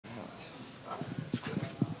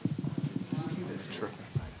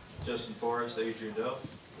Justin Forrest, Adrian Delph.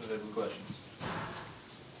 Go ahead with questions.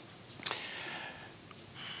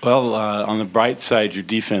 Well, on the bright side, your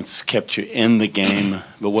defense kept you in the game,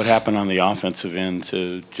 but what happened on the offensive end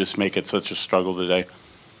to just make it such a struggle today?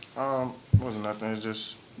 It wasn't nothing. It's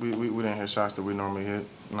just we didn't hit shots that we normally hit.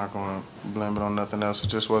 I'm not going to blame it on nothing else. It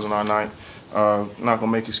just wasn't our night. Not going to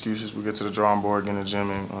make excuses. We get to the drawing board, get in the gym,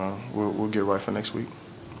 and we'll get right for next week.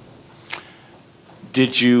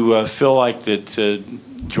 Did you feel like that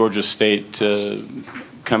Georgia State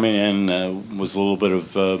coming in was a little bit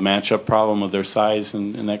of a matchup problem with their size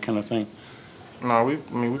and that kind of thing? No,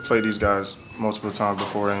 we played these guys multiple times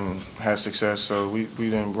before and had success, so we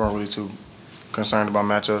weren't really too concerned about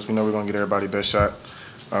matchups. We know we're going to get everybody best shot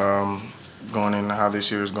going into how this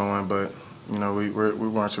year is going, but you know we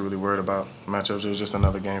weren't too really worried about matchups. It was just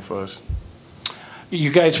another game for us. You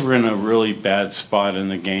guys were in a really bad spot in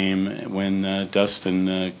the game when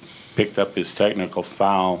Dustin picked up his technical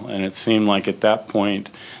foul, and it seemed like at that point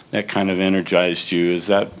that kind of energized you. Is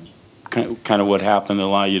that kind of what happened to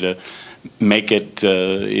allow you to make it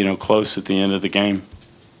close at the end of the game?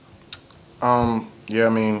 Yeah, I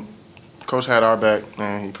mean, Coach had our back,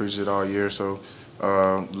 and he preached it all year, so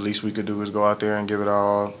the least we could do is go out there and give it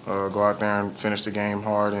all, go out there and finish the game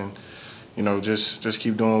hard, and you know, just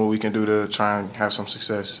keep doing what we can do to try and have some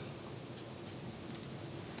success.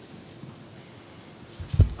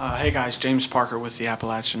 Hey guys, James Parker with the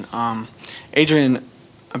Appalachian. Adrian,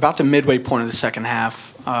 about the midway point of the second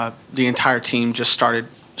half, the entire team just started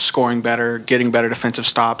scoring better, getting better defensive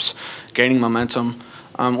stops, gaining momentum.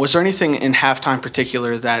 Was there anything in halftime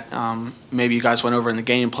particular that maybe you guys went over in the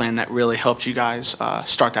game plan that really helped you guys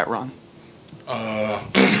start that run?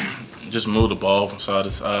 Just move the ball from side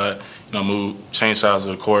to side, change sides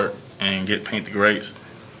of the court and paint the greats.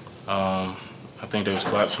 I think they was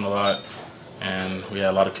collapsing a lot, and we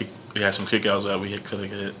had some kickouts that we could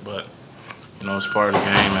have hit, but it's part of the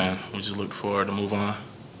game, and we just look forward to move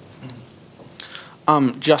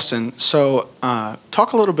on. Justin, so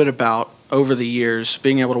talk a little bit about over the years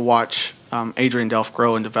being able to watch Adrian Delph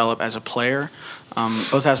grow and develop as a player,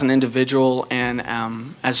 both as an individual and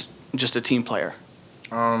as just a team player.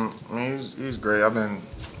 I mean, he's great. I've been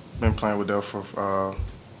playing with Delph for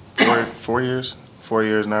 4 years. 4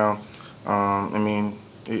 years now. I mean,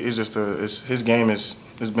 it's just his game has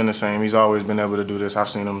been the same. He's always been able to do this. I've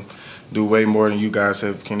seen him do way more than you guys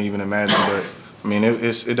can even imagine. But I mean,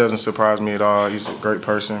 it doesn't surprise me at all. He's a great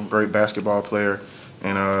person, great basketball player,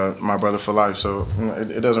 and my brother for life. So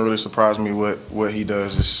it doesn't really surprise me what he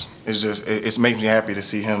does. It makes me happy to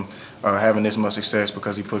see him having this much success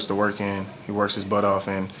because he puts the work in. He works his butt off,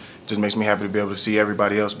 and it just makes me happy to be able to see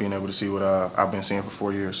everybody else being able to see what I've been seeing for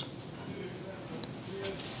 4 years.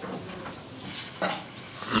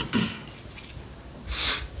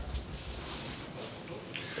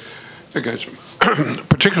 Hey guys,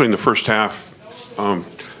 particularly in the first half,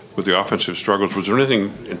 with the offensive struggles, was there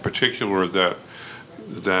anything in particular that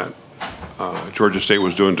Georgia State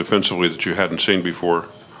was doing defensively that you hadn't seen before,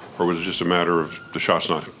 or was it just a matter of the shots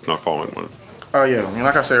not falling? Yeah, I mean,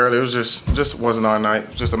 like I said earlier, it was just wasn't our night. It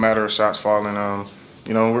was just a matter of shots falling.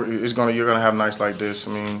 You're gonna have nights like this.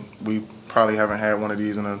 I mean, we probably haven't had one of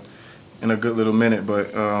these in a good little minute,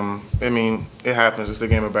 but I mean, it happens. It's the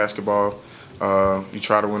game of basketball. You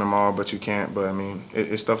try to win them all, but you can't. But I mean,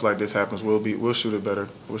 it's stuff like this happens. We'll shoot it better.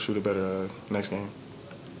 We'll shoot it better next game.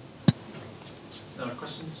 No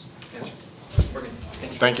questions? Answer. We're good.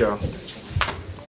 Thank y'all.